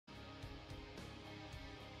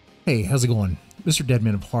Hey, how's it going? Mr.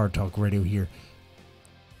 Deadman of Hard Talk Radio here.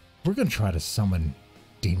 We're going to try to summon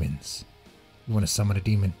demons. You want to summon a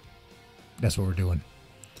demon? That's what we're doing.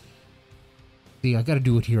 See, I got to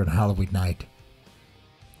do it here on Halloween night.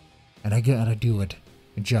 And I got to do it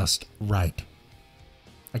just right.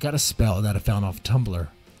 I got a spell that I found off Tumblr, and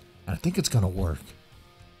I think it's going to work.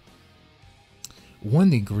 One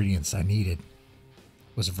of the ingredients I needed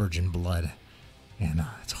was virgin blood. And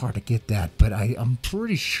it's hard to get that, but I'm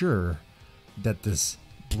pretty sure that this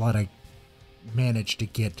blood I managed to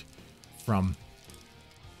get from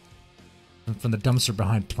the dumpster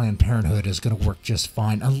behind Planned Parenthood is going to work just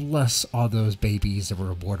fine, unless all those babies that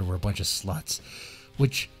were aborted were a bunch of sluts,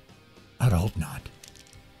 which I'd hope not.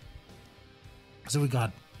 So we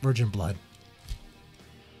got virgin blood.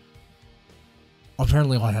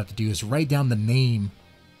 Apparently all I have to do is write down the name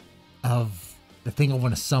of the thing I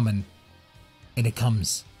want to summon, and it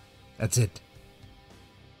comes. That's it.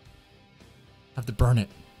 I have to burn it.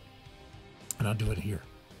 And I'll do it here.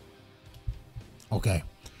 Okay.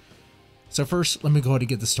 So first, let me go ahead and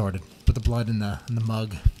get this started. Put the blood in the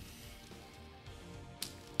mug.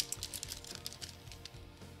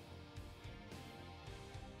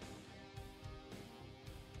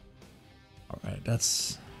 Alright,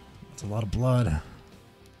 that's a lot of blood.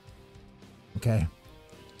 Okay.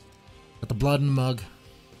 Put the blood in the mug.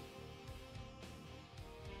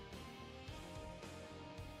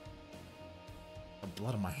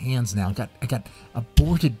 Blood on my hands now. I got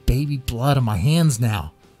aborted baby blood on my hands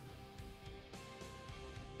now.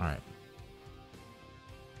 Alright.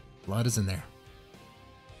 Blood is in there.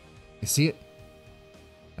 You see it?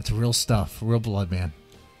 That's real stuff. Real blood, man.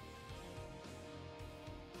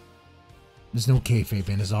 There's no kayfabe,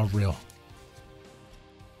 man. It's all real.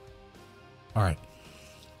 Alright.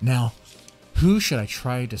 Now, who should I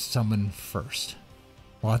try to summon first?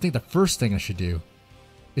 Well, I think the first thing I should do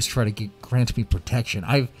is try to grant me protection.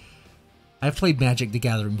 I've played Magic the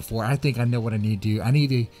Gathering before. I think I know what I need to do. I need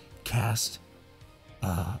to cast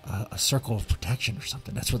a circle of protection or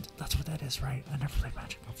something. That's what that is, right? I never played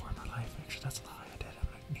Magic before in my life. Actually, that's a lie. I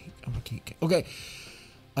did. I'm a geek. Okay.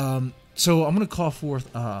 So I'm gonna call forth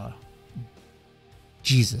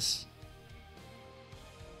Jesus.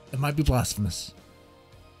 It might be blasphemous.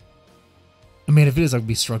 I mean, if it is, I'll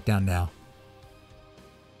be struck down now.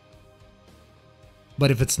 But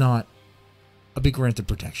if it's not, I'll be granted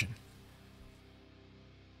protection.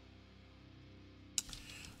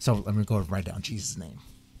 So let me go and write down Jesus' name.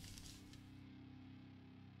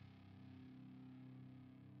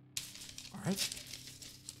 All right.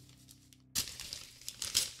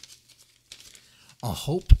 I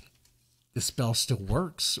hope the spell still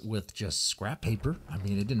works with just scrap paper. I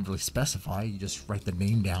mean, it didn't really specify. You just write the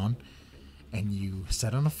name down and you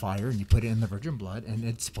set on a fire and you put it in the virgin blood, and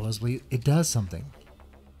it supposedly it does something.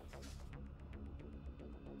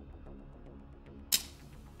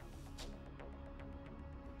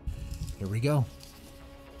 Here we go.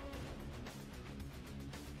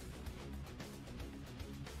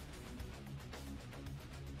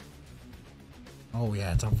 Oh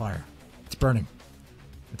yeah, it's on fire. It's burning.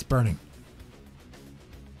 It's burning.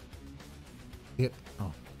 Yep.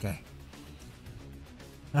 Oh, okay.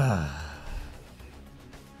 I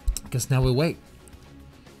guess now we wait.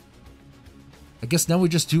 I guess now we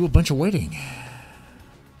just do a bunch of waiting.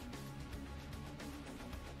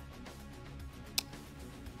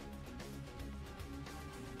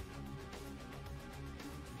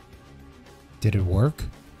 Did it work?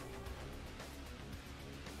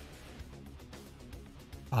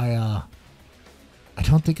 I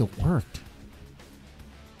don't think it worked.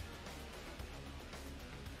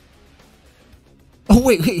 Oh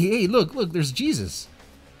wait, hey, look, there's Jesus.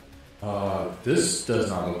 This does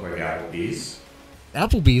not look like Applebee's.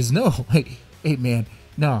 Applebee's? No. Hey man,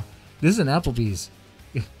 no. This isn't Applebee's.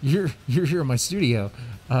 You're here in my studio.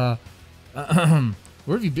 Where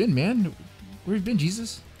have you been, man? Where have you been,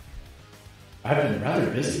 Jesus? I've been rather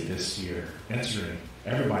busy this year answering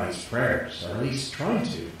everybody's prayers, or at least trying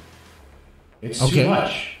to. It's too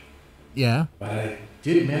much. Yeah. But I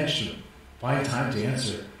did manage to find time to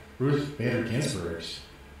answer Ruth Bader Ginsburg's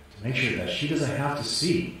to make sure that she doesn't have to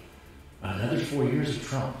see another 4 years of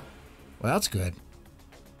Trump. Well, that's good.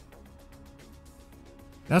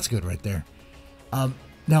 That's good right there.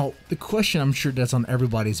 Now, the question I'm sure that's on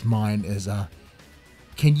everybody's mind is,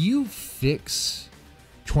 can you fix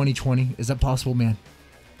 2020? Is that possible, man?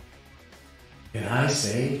 Can I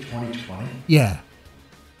say 2020? Yeah.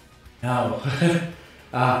 No.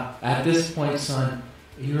 At this point, son,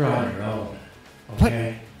 you're on your own.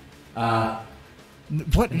 Okay?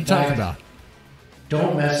 What are you talking about?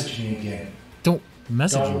 Don't message me again. Don't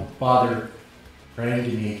message you. Don't bother Try to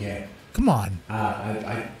give me a game. Come on.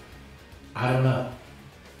 I don't know.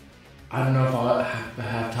 I don't know if I'll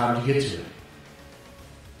have time to get to it.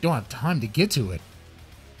 Don't have time to get to it.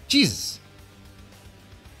 Jesus.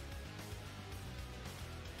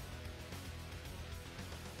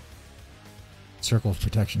 Circle of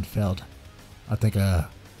protection failed. I think I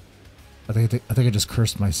just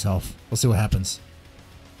cursed myself. We'll see what happens.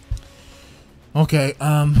 Okay,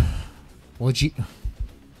 well, that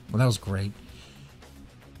was great.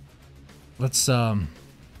 Let's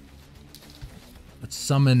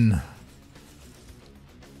summon.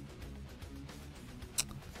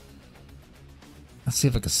 Let's see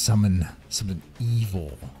if I can summon something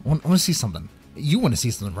evil. I want to see something. You want to see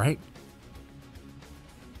something, right?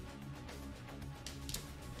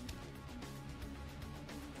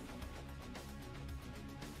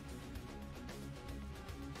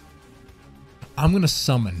 I'm going to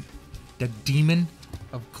summon the demon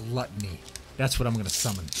of gluttony. That's what I'm going to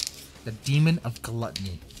summon. The demon of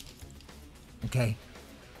gluttony. Okay?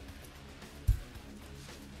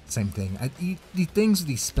 Same thing. The things with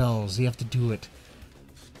these spells, you have to do it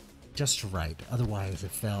just right. Otherwise, it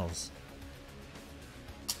fails.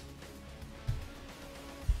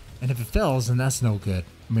 And if it fails, then that's no good.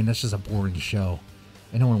 I mean, that's just a boring show.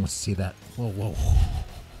 And no one wants to see that. Whoa, whoa.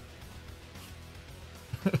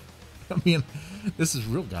 I mean, this is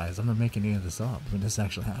real, guys. I'm not making any of this up. I mean, this is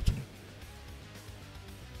actually happening.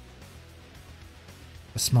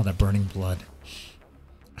 I smell that burning blood.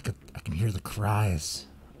 I can hear the cries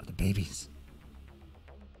of the babies.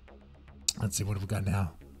 Let's see, what have we got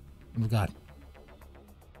now? What have we got?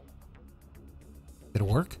 Did it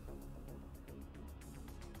work?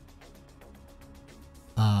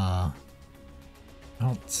 I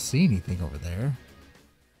don't see anything over there.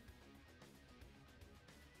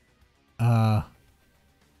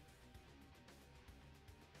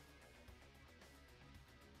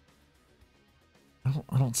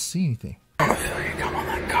 I don't see anything. I feel you come on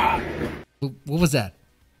that cock. What was that?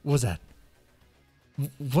 What was that?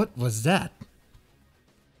 What was that?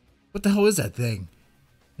 What the hell is that thing?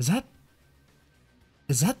 Is that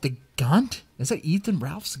the Gunt? Is that Ethan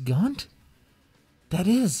Ralph's Gunt?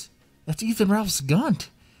 That's Ethan Ralph's Gunt.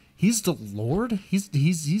 He's the Lord. He's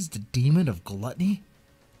the demon of gluttony.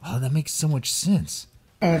 Oh, that makes so much sense.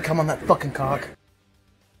 Come on that fucking cock.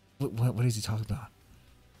 What is he talking about?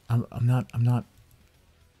 I'm not.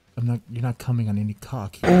 You're not coming on any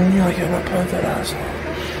cock here. You're like, I'm not playing that asshole.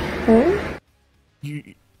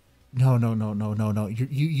 No.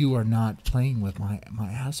 You are not playing with my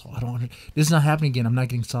asshole. I don't. This is not happening again. I'm not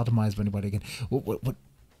getting sodomized by anybody again. What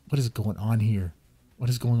is going on here? What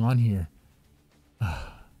is going on here?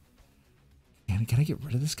 Can I get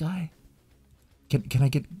rid of this guy? Can I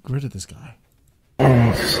get rid of this guy?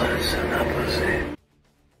 Just let it sit in that pussy.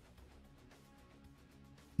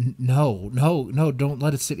 No, don't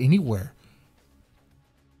let it sit anywhere.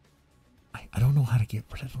 I don't know how to get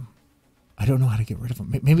rid of him. I don't know how to get rid of him.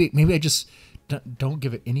 Maybe I just don't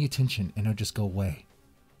give it any attention and it'll just go away.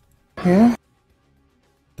 Yeah?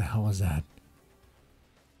 The hell is that?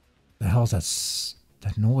 The hell is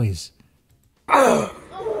that noise?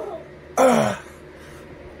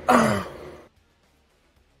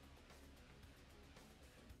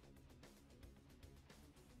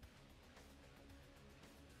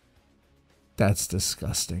 That's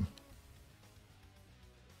disgusting.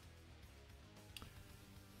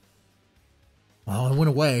 Well, it went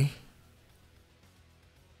away.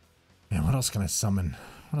 Man, what else can I summon?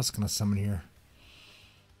 What else can I summon here?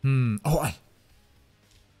 Oh,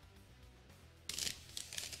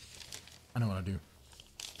 I know what I'll do.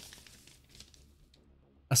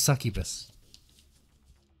 A succubus.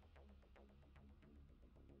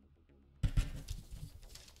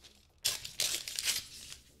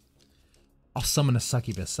 I'll summon a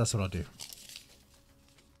succubus. That's what I'll do.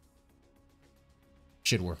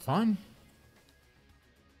 Should work fine.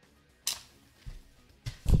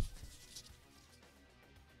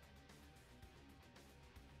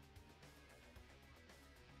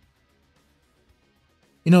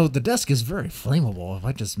 You know, the desk is very flammable. If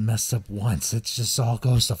I just mess up once, it just all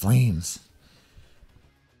goes to flames.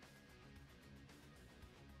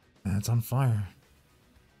 And it's on fire.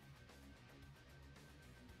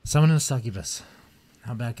 Summon a succubus.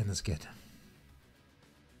 How bad can this get?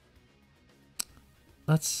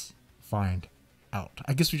 Let's find out.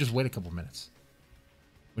 I guess we just wait a couple minutes.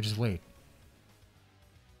 We just wait.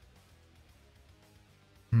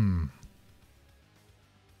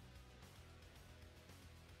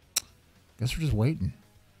 Guess we're just waiting.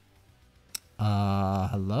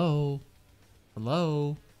 Hello?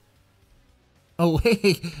 Hello? Oh,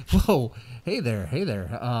 hey. Whoa. Hey there.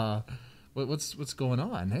 What's going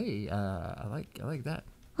on? Hey, I like that.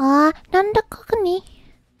 ああ、なんだかに。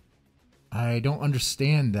 I don't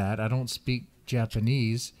understand that. I don't speak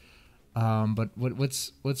Japanese. But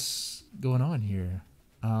what's going on here?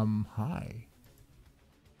 Hi.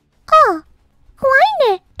 ああ、怖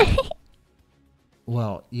いね。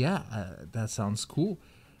 Well, yeah, that sounds cool.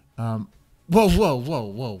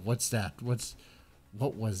 Whoa! What's that? What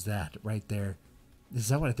was that right there? Is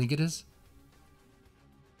that what I think it is?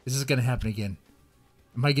 Is this gonna happen again?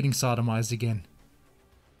 Am I getting sodomized again?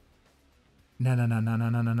 No.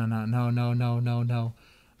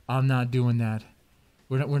 I'm not doing that.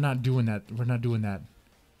 We're not doing that. We're not doing that.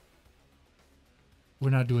 We're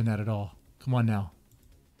not doing that at all. Come on now.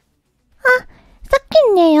 あ、さっ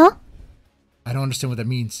きねよ。 I don't understand what that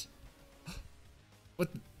means. What?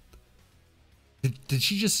 Did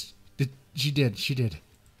she just? She did.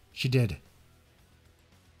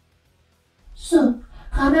 そう、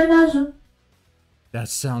必ず。 That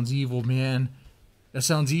sounds evil, man. That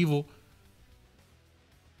sounds evil.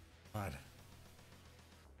 God.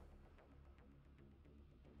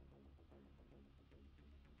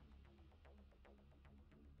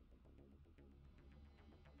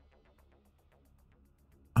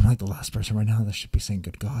 I'm like the last person right now that should be saying,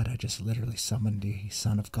 good God, I just literally summoned the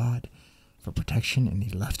Son of God for protection and he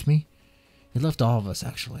left me. He left all of us,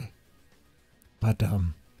 actually. But,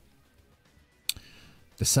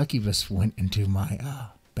 the succubus went into my,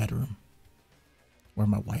 bedroom where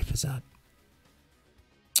my wife is at.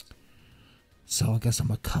 So I guess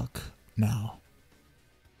I'm a cuck now.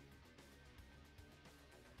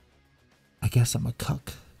 I guess I'm a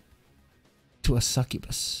cuck to a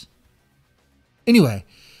succubus. Anyway,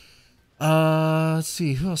 let's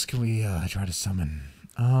see, who else can we try to summon?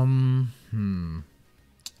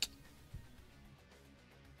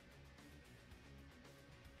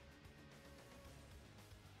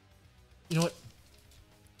 You know what?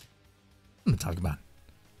 I'm gonna talk about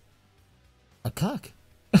a cuck.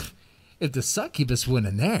 If the succubus went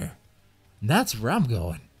in there, that's where I'm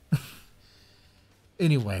going.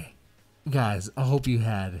 Anyway, guys, I hope you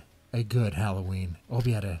had a good Halloween. I hope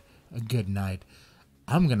you had a good night.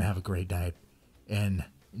 I'm gonna have a great night and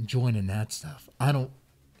join in that stuff. I don't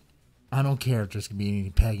care if there's gonna be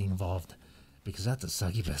any pegging involved because that's a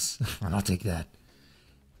succubus. And I'll take that.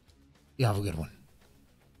 You have a good one.